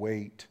courage.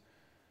 Wait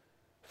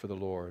for the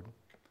Lord.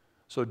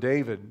 So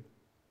David,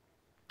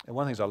 and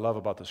one of the things I love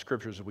about the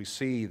Scriptures is we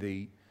see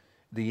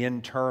the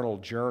internal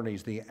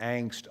journeys, the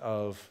angst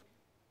of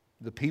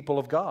the people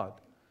of God.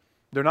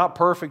 They're not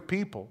perfect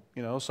people.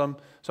 Some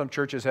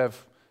churches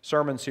have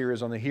sermon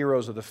series on the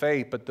heroes of the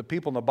faith, but the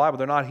people in the Bible,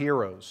 they're not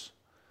heroes.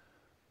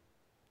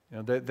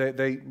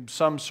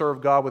 Some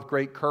serve God with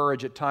great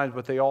courage at times,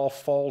 but they all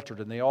faltered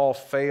and they all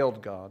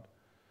failed God.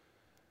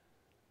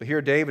 But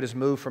here David is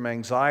moved from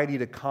anxiety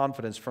to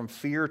confidence, from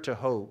fear to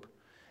hope.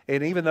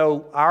 And even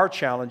though our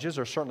challenges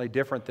are certainly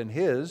different than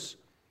his,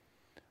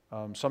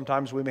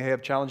 sometimes we may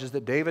have challenges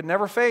that David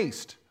never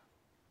faced.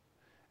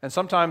 And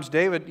sometimes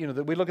David,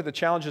 we look at the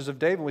challenges of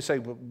David and we say,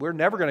 well, we're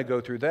never going to go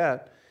through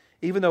that.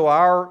 Even though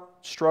our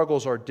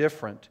struggles are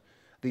different,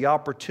 the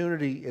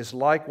opportunity is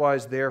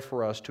likewise there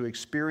for us to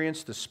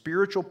experience the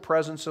spiritual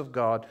presence of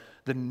God,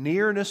 the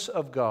nearness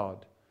of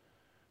God,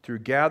 through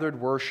gathered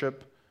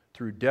worship,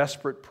 through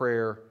desperate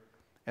prayer,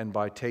 and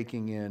by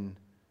taking in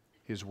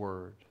His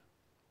Word.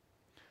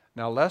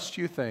 Now, lest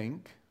you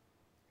think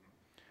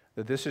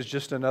that this is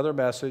just another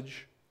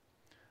message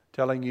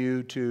telling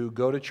you to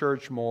go to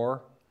church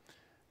more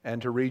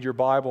and to read your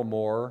Bible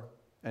more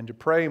and to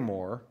pray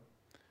more,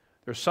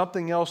 there's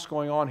something else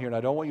going on here, and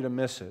I don't want you to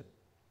miss it.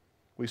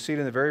 We see it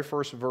in the very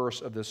first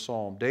verse of this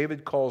psalm.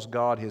 David calls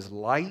God his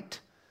light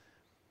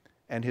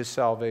and his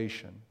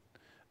salvation.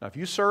 Now, if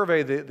you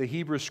survey the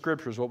Hebrew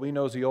Scriptures, what we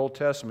know is the Old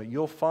Testament,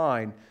 you'll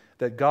find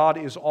that God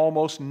is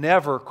almost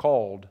never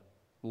called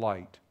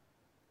light.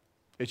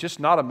 It's just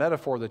not a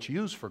metaphor that's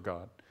used for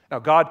God. Now,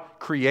 God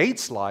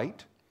creates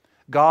light.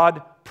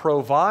 God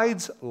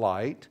provides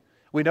light.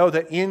 We know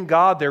that in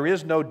God there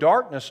is no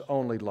darkness,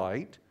 only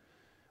light.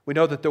 We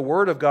know that the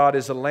Word of God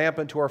is a lamp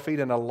unto our feet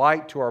and a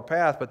light to our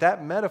path. But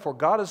that metaphor,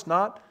 God is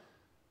not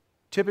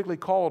typically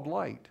called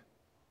light.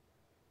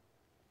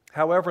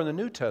 However, in the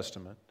New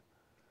Testament,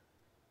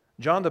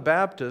 John the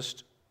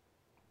Baptist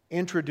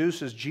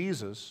introduces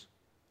Jesus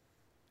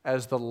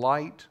as the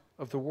light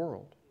of the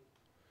world.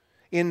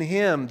 In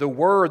Him, the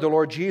Word, the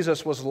Lord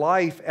Jesus, was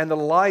life, and the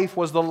life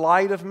was the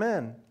light of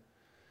men.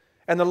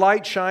 And the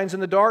light shines in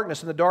the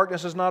darkness, and the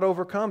darkness has not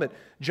overcome it.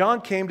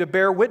 John came to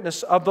bear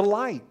witness of the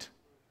light.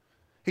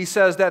 He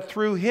says that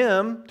through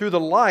Him, through the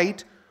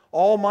light,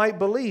 all might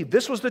believe.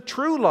 This was the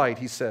true light,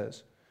 he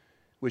says,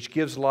 which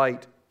gives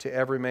light to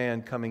every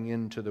man coming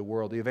into the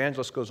world. The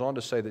evangelist goes on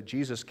to say that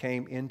Jesus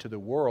came into the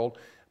world,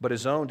 but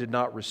His own did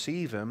not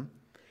receive Him.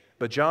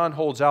 But John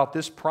holds out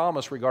this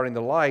promise regarding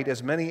the light: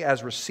 as many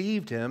as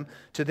received Him,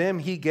 to them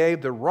He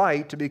gave the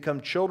right to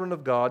become children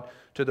of God,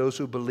 to those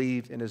who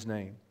believe in His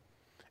name.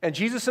 And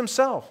Jesus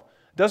Himself,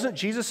 doesn't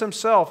Jesus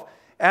Himself,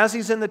 as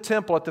He's in the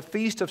temple at the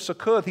feast of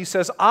Sukkot, He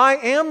says, I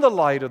am the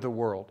light of the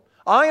world.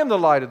 I am the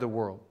light of the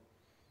world.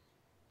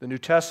 The New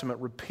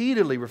Testament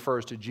repeatedly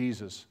refers to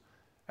Jesus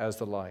as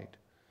the light.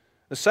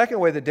 The second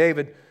way that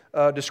David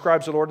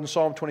describes the Lord in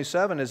Psalm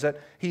 27 is that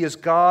He is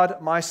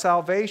God, my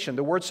salvation.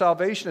 The word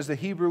salvation is the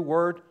Hebrew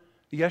word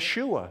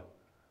Yeshua,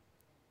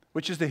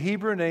 which is the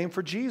Hebrew name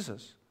for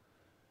Jesus.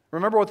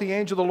 Remember what the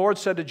angel of the Lord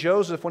said to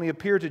Joseph when he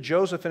appeared to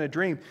Joseph in a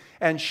dream.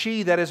 And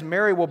she, that is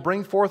Mary, will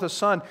bring forth a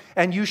son,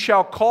 and you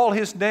shall call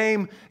his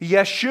name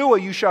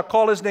Yeshua. You shall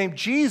call his name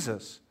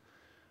Jesus,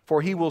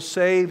 for he will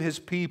save his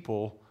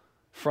people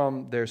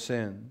from their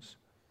sins.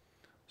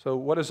 So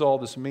what does all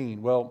this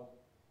mean? Well,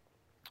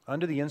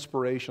 under the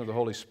inspiration of the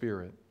Holy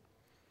Spirit,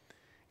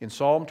 in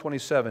Psalm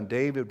 27,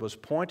 David was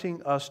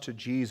pointing us to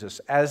Jesus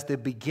as the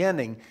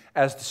beginning,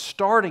 as the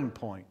starting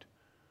point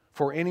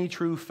for any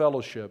true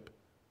fellowship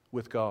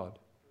with God.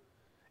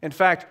 In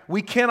fact,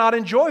 we cannot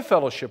enjoy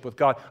fellowship with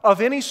God of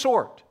any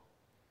sort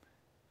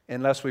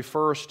unless we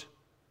first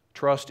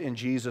trust in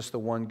Jesus, the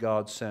one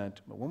God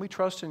sent. But when we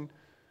trust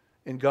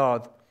in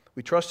God,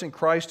 we trust in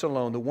Christ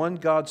alone, the one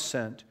God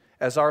sent,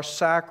 as our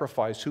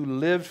sacrifice, who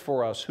lived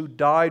for us, who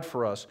died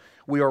for us.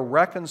 We are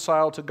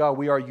reconciled to God.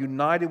 We are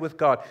united with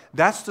God.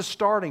 That's the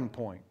starting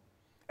point,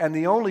 and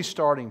the only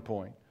starting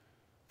point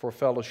for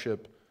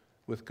fellowship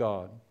with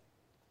God.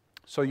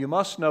 So you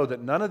must know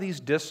that none of these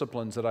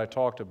disciplines that I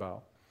talked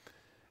about,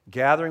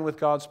 gathering with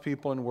God's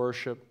people in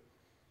worship,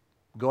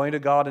 going to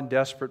God in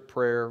desperate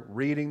prayer,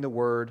 reading the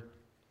Word,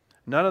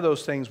 none of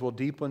those things will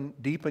deepen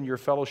your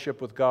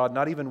fellowship with God,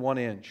 not even 1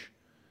 inch,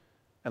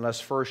 unless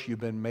first you've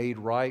been made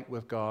right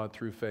with God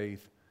through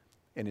faith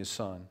in His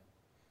Son.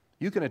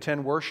 You can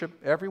attend worship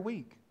every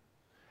week.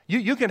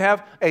 You can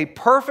have a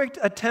perfect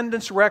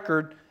attendance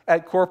record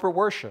at corporate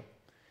worship.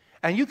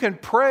 And you can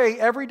pray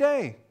every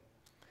day.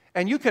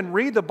 And you can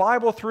read the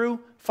Bible through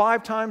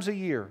 5 times a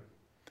year.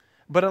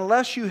 But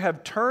unless you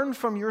have turned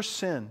from your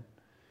sin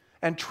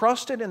and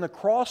trusted in the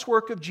cross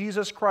work of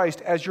Jesus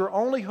Christ as your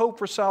only hope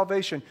for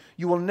salvation,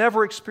 you will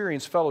never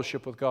experience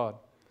fellowship with God.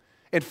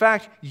 In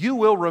fact, you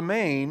will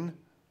remain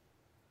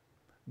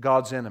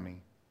God's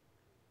enemy.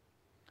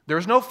 There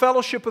is no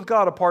fellowship with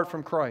God apart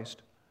from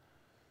Christ.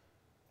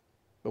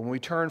 But when we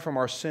turn from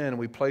our sin and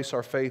we place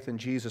our faith in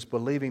Jesus,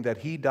 believing that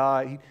He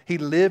died, He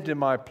lived in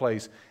my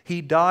place,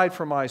 He died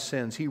for my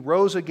sins, He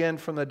rose again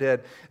from the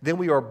dead, then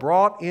we are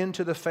brought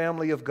into the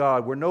family of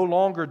God. We're no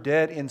longer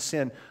dead in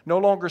sin, no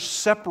longer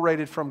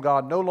separated from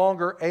God, no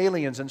longer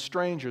aliens and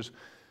strangers,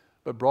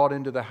 but brought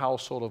into the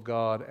household of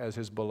God as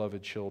His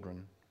beloved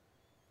children.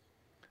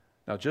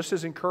 Now, just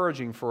as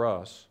encouraging for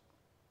us,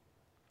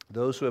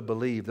 those who have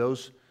believed,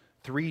 those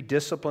 3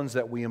 disciplines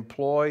that we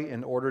employ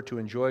in order to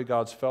enjoy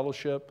God's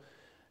fellowship,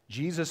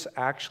 Jesus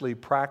actually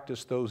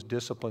practiced those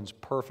disciplines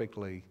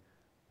perfectly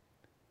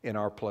in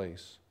our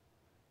place.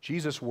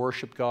 Jesus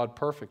worshiped God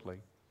perfectly.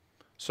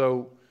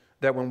 So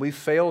that when we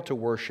fail to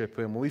worship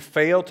Him, when we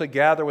fail to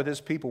gather with His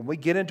people, when we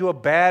get into a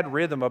bad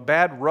rhythm, a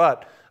bad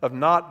rut of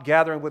not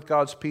gathering with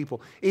God's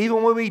people,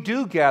 even when we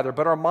do gather,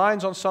 but our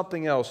mind's on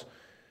something else,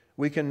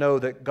 we can know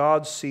that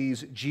God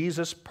sees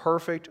Jesus'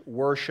 perfect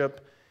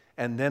worship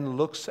and then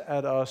looks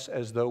at us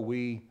as though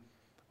we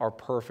are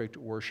perfect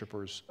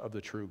worshipers of the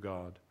true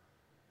God.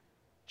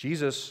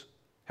 Jesus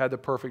had the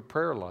perfect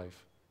prayer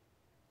life,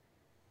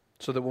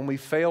 so that when we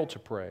fail to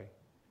pray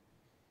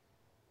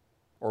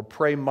or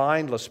pray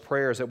mindless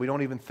prayers that we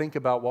don't even think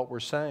about what we're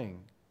saying,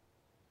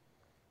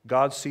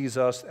 God sees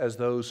us as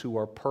those who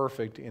are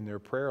perfect in their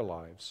prayer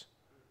lives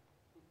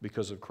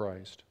because of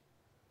Christ.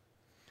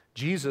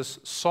 Jesus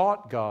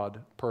sought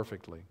God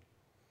perfectly.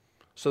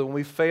 So when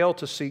we fail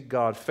to seek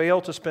God,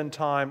 fail to spend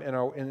time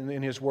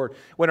in His Word,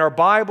 when our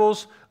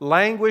Bibles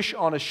languish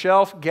on a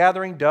shelf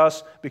gathering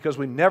dust because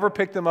we never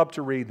pick them up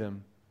to read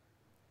them,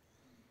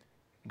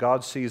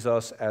 God sees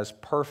us as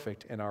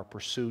perfect in our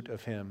pursuit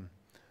of Him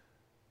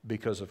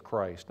because of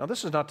Christ. Now,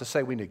 this is not to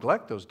say we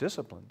neglect those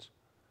disciplines,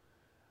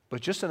 but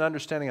just an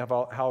understanding of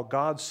how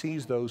God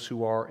sees those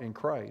who are in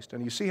Christ.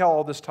 And you see how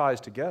all this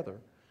ties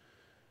together.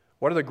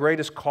 What are the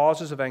greatest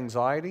causes of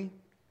anxiety?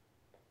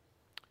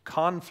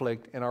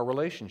 Conflict in our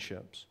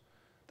relationships.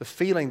 The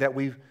feeling that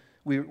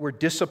we're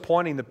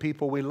disappointing the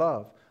people we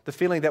love. The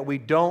feeling that we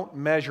don't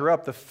measure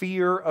up. The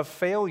fear of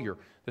failure.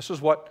 This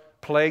is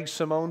what plagued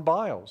Simone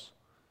Biles.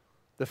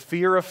 The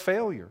fear of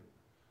failure.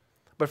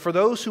 But for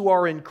those who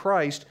are in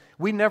Christ,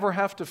 we never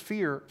have to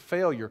fear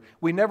failure.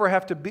 We never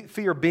have to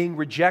fear being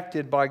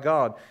rejected by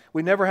God.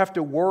 We never have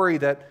to worry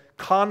that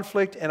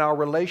conflict in our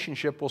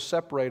relationship will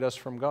separate us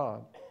from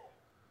God.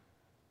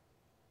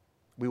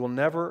 We will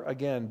never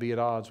again be at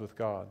odds with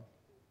God.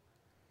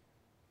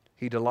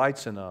 He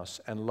delights in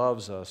us and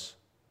loves us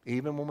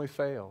even when we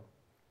fail.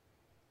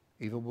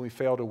 Even when we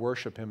fail to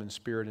worship Him in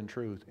spirit and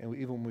truth. And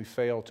even when we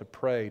fail to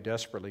pray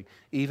desperately.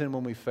 Even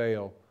when we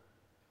fail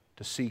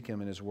to seek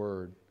Him in His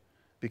Word.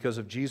 Because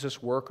of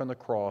Jesus' work on the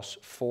cross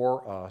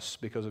for us,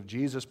 because of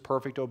Jesus'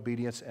 perfect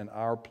obedience in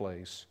our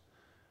place,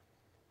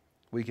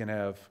 we can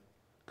have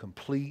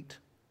complete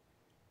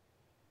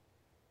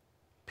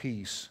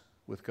peace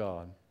with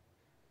God.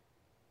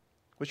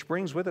 Which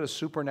brings with it a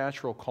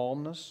supernatural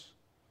calmness.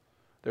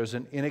 There's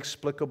an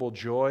inexplicable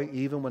joy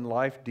even when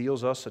life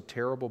deals us a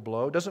terrible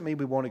blow. Doesn't mean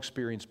we won't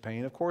experience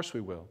pain. Of course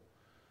we will.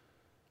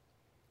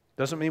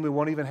 Doesn't mean we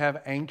won't even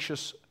have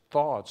anxious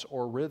thoughts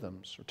or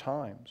rhythms or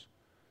times.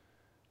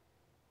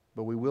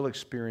 But we will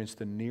experience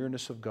the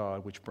nearness of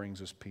God, which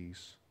brings us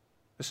peace.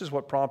 This is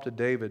what prompted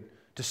David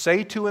to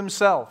say to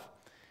himself,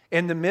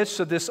 in the midst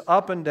of this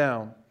up and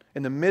down,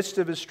 in the midst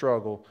of his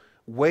struggle,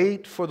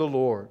 wait for the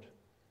Lord.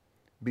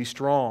 Be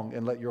strong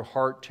and let your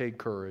heart take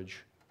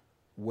courage.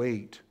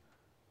 Wait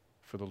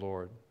for the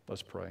Lord.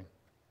 Let's pray.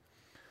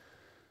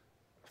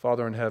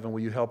 Father in heaven,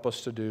 will you help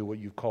us to do what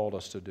you've called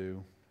us to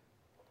do?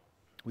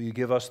 Will you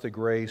give us the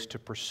grace to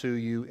pursue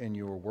you in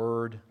your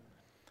word,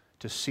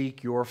 to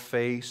seek your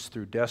face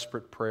through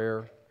desperate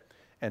prayer,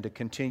 and to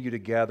continue to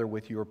gather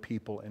with your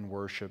people in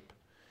worship.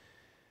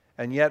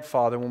 And yet,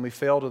 Father, when we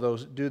fail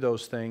to do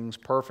those things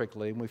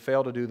perfectly, when we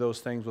fail to do those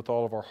things with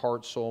all of our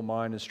heart, soul,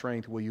 mind, and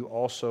strength, will you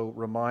also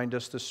remind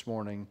us this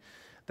morning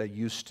that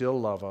you still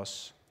love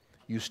us,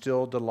 you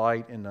still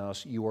delight in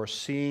us, you are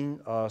seeing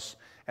us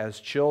as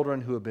children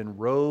who have been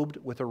robed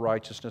with the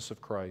righteousness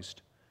of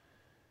Christ.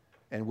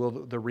 And will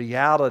the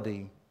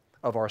reality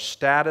of our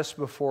status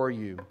before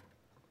you,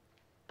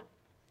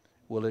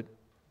 will it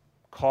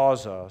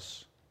cause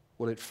us,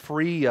 will it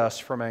free us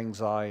from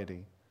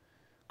anxiety,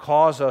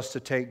 cause us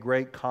to take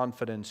great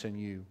confidence in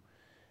you,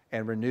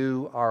 and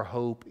renew our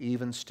hope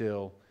even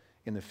still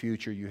in the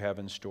future you have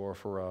in store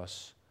for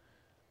us?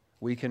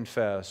 We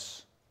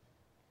confess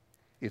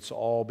it's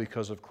all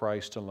because of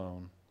Christ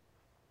alone.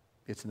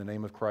 It's in the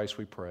name of Christ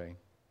we pray.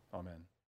 Amen.